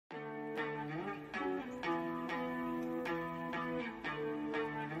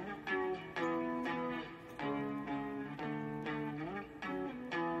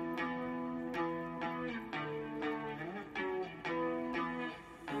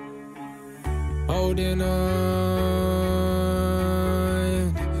holding on.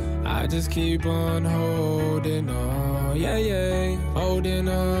 I just keep on holding on, yeah, yeah, holding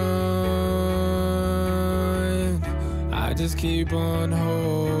on. I just keep on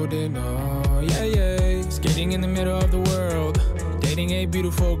holding on, yeah, yeah. Skating in the middle of the world, dating a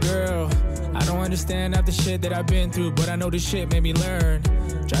beautiful girl. I don't understand half the shit that I've been through, but I know this shit made me learn.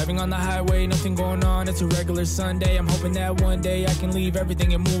 Driving on the highway, nothing going on, it's a regular Sunday. I'm hoping that one day I can leave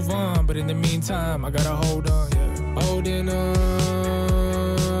everything and move on, but in the meantime, I gotta hold on, yeah. Holding on.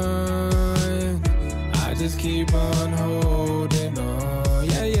 I just keep on holding on,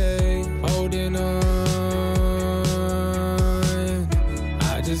 yeah, yeah. Holding on.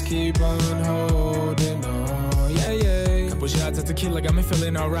 I just keep on holding on, yeah, yeah. Couple shots of tequila got me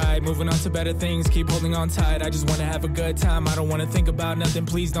feeling alright. Moving on to better things, keep holding on tight. I just wanna have a good time, I don't wanna think about nothing.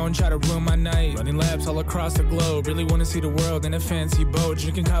 Please don't try to ruin my night. Running laps all across the globe, really wanna see the world in a fancy boat.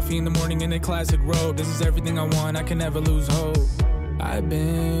 Drinking coffee in the morning in a classic robe. This is everything I want, I can never lose hope. I've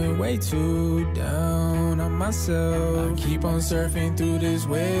been way too down on myself. I keep on surfing through this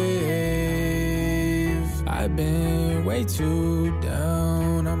wave. I've been way too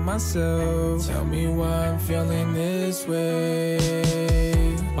down on myself. Tell me why I'm feeling this way.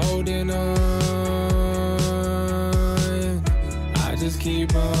 Holding on. I just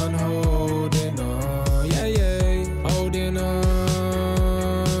keep on holding on, yeah, yeah. Holding on.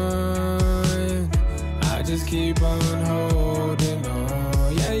 I just keep on holding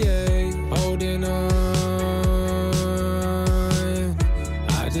on, yeah, yeah. Holding on.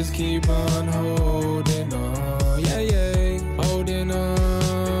 I just keep on holding on, yeah, yeah. Holding on.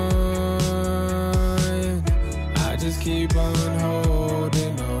 I just keep on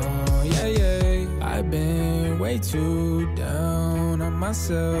holding on, yeah, yeah. I've been way too down on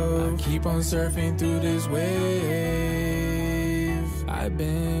myself. I keep on surfing through this wave. I've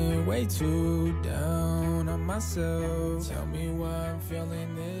been way too down on myself. Tell me why I'm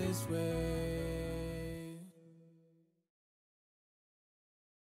feeling this way.